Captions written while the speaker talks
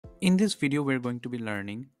In this video, we're going to be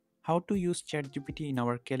learning how to use ChatGPT in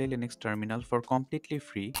our Kali Linux terminal for completely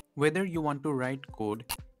free. Whether you want to write code,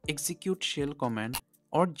 execute shell command,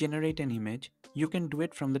 or generate an image, you can do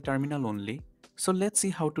it from the terminal only. So let's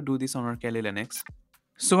see how to do this on our Kali Linux.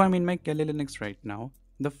 So I'm in my Kali Linux right now.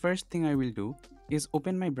 The first thing I will do is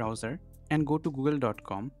open my browser and go to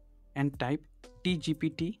google.com and type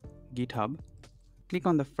tgpt GitHub. Click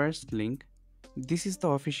on the first link. This is the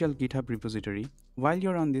official GitHub repository. While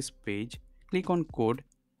you're on this page, click on code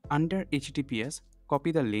under HTTPS,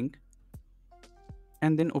 copy the link,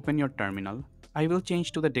 and then open your terminal. I will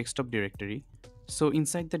change to the desktop directory. So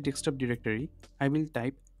inside the desktop directory, I will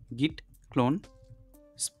type git clone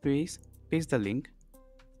space, paste the link,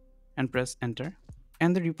 and press enter.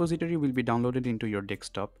 And the repository will be downloaded into your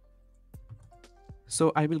desktop.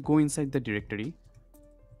 So I will go inside the directory.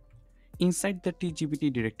 Inside the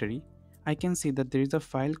tgpt directory, I can see that there is a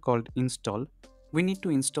file called install. We need to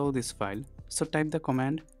install this file. So type the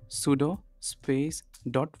command sudo space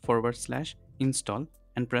dot forward slash install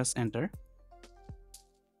and press enter.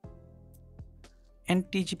 And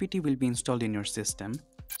TGPT will be installed in your system.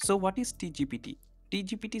 So what is TGPT?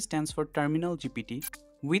 TGPT stands for Terminal-GPT.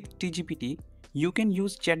 With TGPT, you can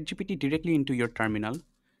use ChatGPT directly into your terminal.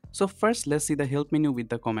 So first, let's see the help menu with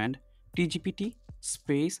the command tgpt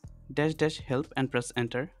space dash dash help and press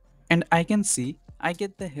enter. And I can see I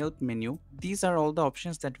get the help menu. These are all the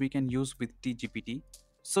options that we can use with TGPT.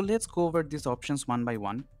 So let's go over these options one by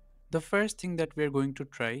one. The first thing that we're going to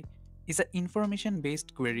try is an information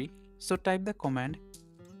based query. So type the command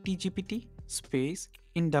tgpt space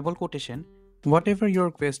in double quotation whatever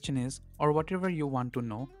your question is or whatever you want to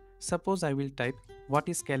know. Suppose I will type what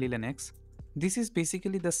is Kali Linux. This is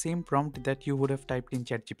basically the same prompt that you would have typed in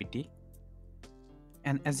ChatGPT.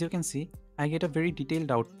 And as you can see, I get a very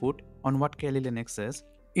detailed output on what Kali Linux is.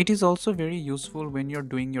 It is also very useful when you're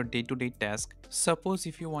doing your day-to-day task. Suppose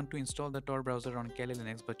if you want to install the Tor browser on Kali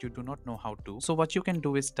Linux but you do not know how to. So what you can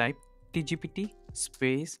do is type tgpt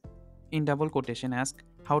space in double quotation ask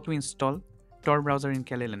how to install Tor browser in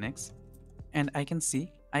Kali Linux. And I can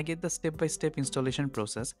see I get the step-by-step installation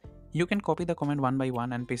process. You can copy the command one by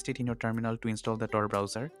one and paste it in your terminal to install the Tor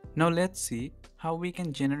browser. Now let's see how we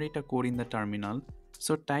can generate a code in the terminal.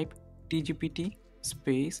 So type tgpt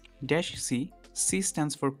space dash c, c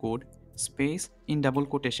stands for code, space in double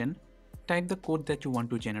quotation. Type the code that you want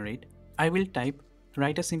to generate. I will type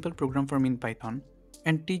write a simple program for me in Python,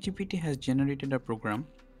 and TGPT has generated a program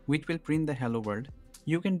which will print the hello world.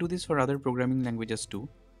 You can do this for other programming languages too.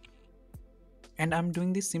 And I'm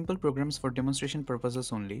doing these simple programs for demonstration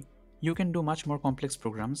purposes only. You can do much more complex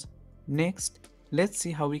programs. Next, let's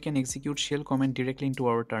see how we can execute shell command directly into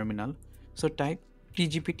our terminal. So type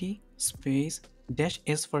tgpt space dash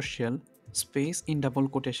s for shell space in double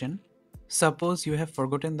quotation. Suppose you have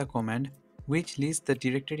forgotten the command which lists the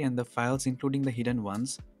directory and the files including the hidden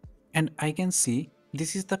ones. And I can see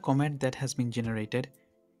this is the command that has been generated.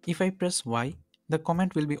 If I press Y, the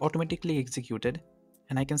command will be automatically executed,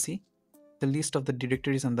 and I can see the list of the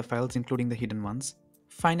directories and the files including the hidden ones.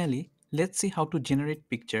 Finally, let's see how to generate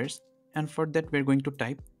pictures, and for that we're going to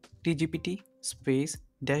type tgpt space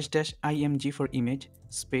dash dash img for image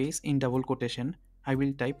space in double quotation. I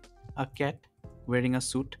will type a cat wearing a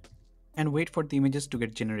suit and wait for the images to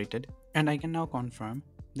get generated. And I can now confirm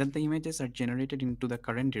that the images are generated into the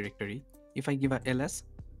current directory. If I give a ls,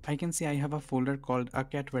 I can see I have a folder called a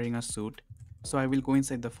cat wearing a suit. So I will go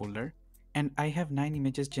inside the folder and I have 9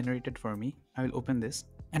 images generated for me. I will open this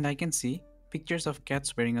and I can see pictures of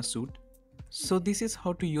cats wearing a suit. So this is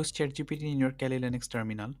how to use ChatGPT in your Kali Linux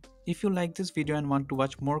terminal. If you like this video and want to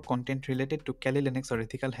watch more content related to Kali Linux or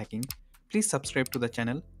ethical hacking, please subscribe to the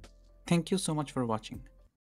channel. Thank you so much for watching.